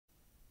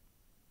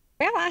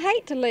Well, I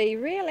hate to leave,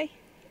 really,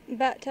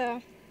 but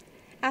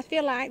I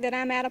feel like that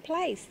I'm out of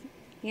place,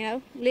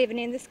 living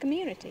in this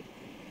community.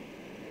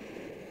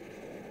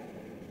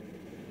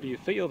 Do you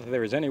feel that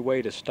there is any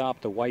way to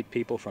stop the white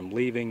people from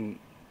leaving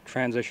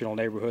transitional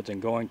neighborhoods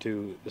and going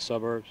to the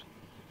suburbs?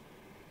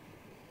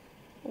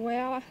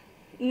 Well,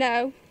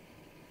 no,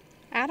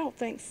 I don't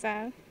think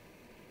so.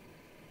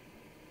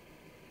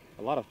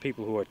 A lot of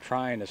people who are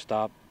trying to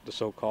stop the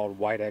so-called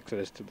white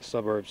exodus to the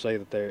suburbs say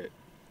that their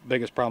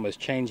biggest problem is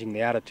changing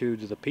the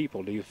attitudes of the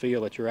people. Do you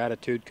feel that your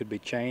attitude could be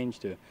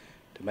changed to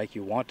make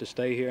you want to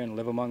stay here and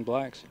live among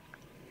blacks?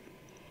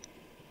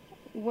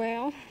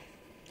 Well,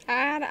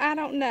 I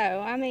don't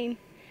know. I mean,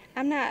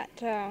 I'm not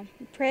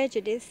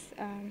prejudiced.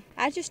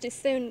 I just as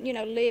soon,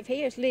 live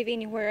here as live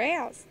anywhere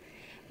else.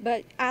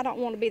 But I don't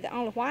want to be the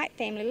only white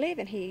family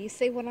living here. You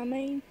see what I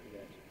mean?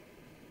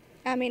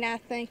 I mean, I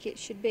think it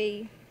should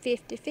be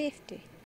 50-50.